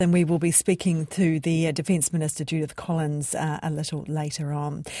And we will be speaking to the Defence Minister, Judith Collins, a little later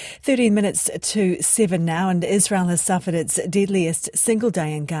on. 13 minutes to 7 now, and Israel has suffered its deadliest single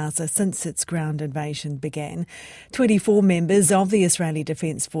day in Gaza since its ground invasion began. 24 members of the Israeli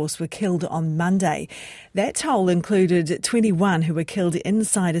Defence Force were killed on Monday. That toll included 21 who were killed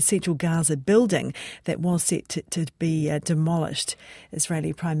inside a Central Gaza building that was set to be demolished.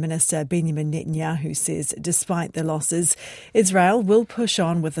 Israeli Prime Minister Benjamin Netanyahu says despite the losses, Israel will push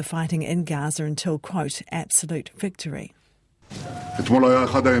on with the fighting in Gaza until, quote, absolute victory.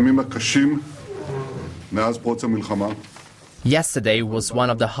 Yesterday was one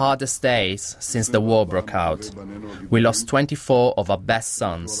of the hardest days since the war broke out. We lost 24 of our best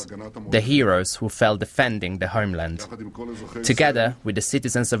sons, the heroes who fell defending the homeland. Together with the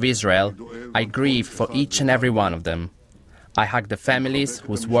citizens of Israel, I grieve for each and every one of them. I hug the families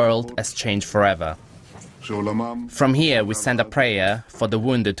whose world has changed forever. From here, we send a prayer for the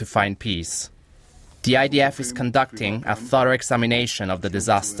wounded to find peace. The IDF is conducting a thorough examination of the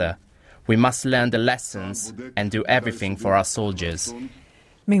disaster. We must learn the lessons and do everything for our soldiers.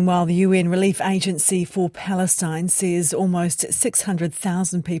 Meanwhile, the UN Relief Agency for Palestine says almost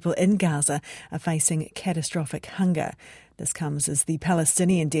 600,000 people in Gaza are facing catastrophic hunger. This comes as the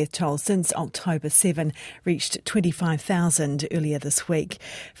Palestinian death toll since October 7 reached 25,000 earlier this week.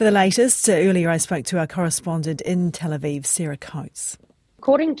 For the latest, earlier I spoke to our correspondent in Tel Aviv, Sarah Coates.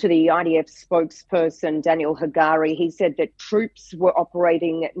 According to the IDF spokesperson, Daniel Hagari, he said that troops were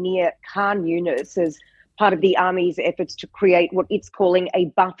operating near Khan Yunis as part of the army's efforts to create what it's calling a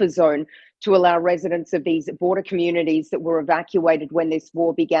buffer zone to allow residents of these border communities that were evacuated when this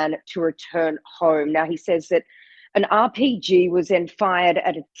war began to return home. Now, he says that an RPG was then fired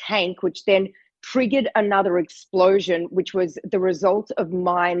at a tank, which then triggered another explosion, which was the result of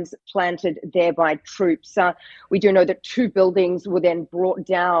mines planted there by troops. We do know that 2 buildings were then brought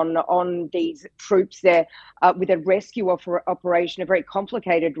down on these troops there with a rescue operation, a very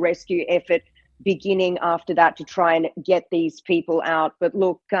complicated rescue effort beginning after that to try and get these people out. But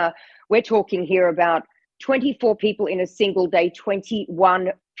look, we're talking here about 24 people in a single day,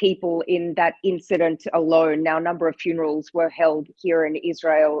 21 people in that incident alone. Now, a number of funerals were held here in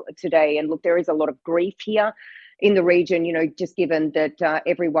Israel today. And look, there is a lot of grief here in the region, just given that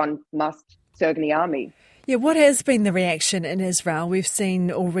everyone must serve in the army. Yeah, what has been the reaction in Israel? We've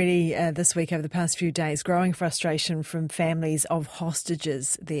seen already this week, over the past few days, growing frustration from families of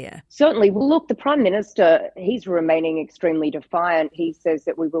hostages there. Certainly. Well, look, the Prime Minister, he's remaining extremely defiant. He says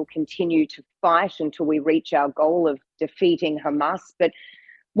that we will continue to fight until we reach our goal of defeating Hamas. But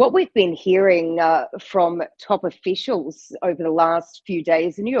what we've been hearing from top officials over the last few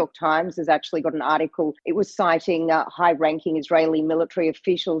days, the New York Times has actually got an article. It was citing high-ranking Israeli military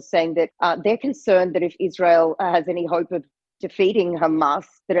officials saying that they're concerned that if Israel has any hope of defeating Hamas,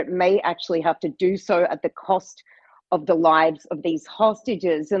 that it may actually have to do so at the cost of the lives of these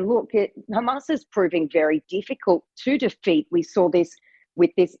hostages. And look, Hamas is proving very difficult to defeat. We saw this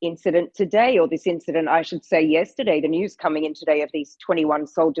with this incident today, or this incident, I should say, yesterday. The news coming in today of these 21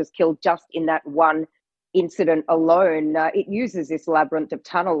 soldiers killed just in that one incident alone. It uses this labyrinth of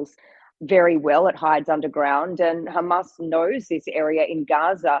tunnels very well. It hides underground, and Hamas knows this area in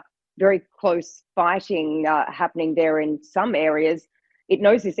Gaza. Very close fighting happening there in some areas. It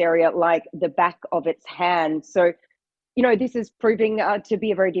knows this area like the back of its hand. So, this is proving to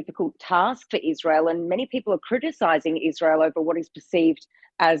be a very difficult task for Israel, and many people are criticizing Israel over what is perceived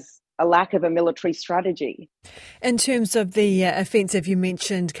as a lack of a military strategy. In terms of the offensive, you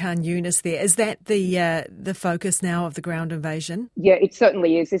mentioned Khan Yunis there. Is that the focus now of the ground invasion? Yeah, it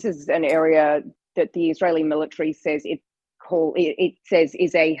certainly is. This is an area that the Israeli military says it says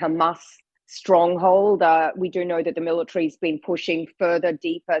is a Hamas stronghold. We do know that the military's been pushing further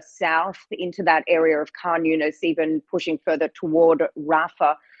deeper south into that area of Khan Yunis, even pushing further toward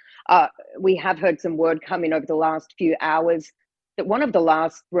Rafah. We have heard some word come in over the last few hours that one of the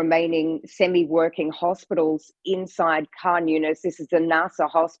last remaining semi-working hospitals inside Khan Yunis, this is the Nasser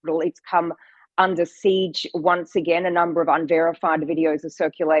hospital, it's come under siege once again. A number of unverified videos are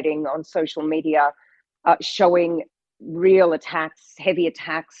circulating on social media showing real attacks, heavy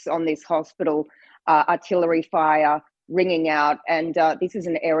attacks on this hospital, artillery fire ringing out. And this is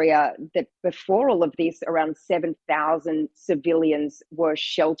an area that before all of this, around 7,000 civilians were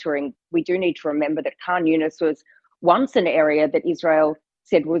sheltering. We do need to remember that Khan Yunis was once an area that Israel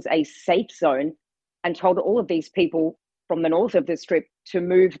said was a safe zone and told all of these people from the north of the Strip to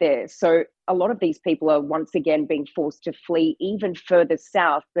move there. So a lot of these people are once again being forced to flee even further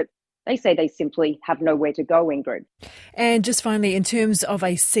south, but they say they simply have nowhere to go, Ingrid. And just finally, in terms of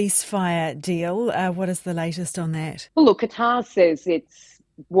a ceasefire deal, what is the latest on that? Well, look, Qatar says it's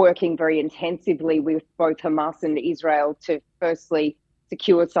working very intensively with both Hamas and Israel to firstly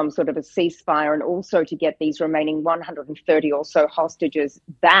secure some sort of a ceasefire and also to get these remaining 130 or so hostages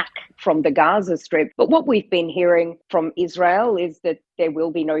back from the Gaza Strip. But what we've been hearing from Israel is that there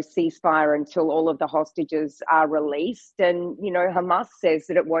will be no ceasefire until all of the hostages are released. And, Hamas says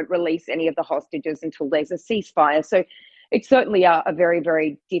that it won't release any of the hostages until there's a ceasefire. So it's certainly a very,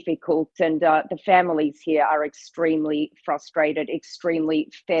 very difficult, and the families here are extremely frustrated,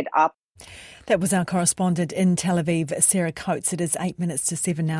 extremely fed up. That was our correspondent in Tel Aviv, Sarah Coates. It is 8 minutes to 7 now.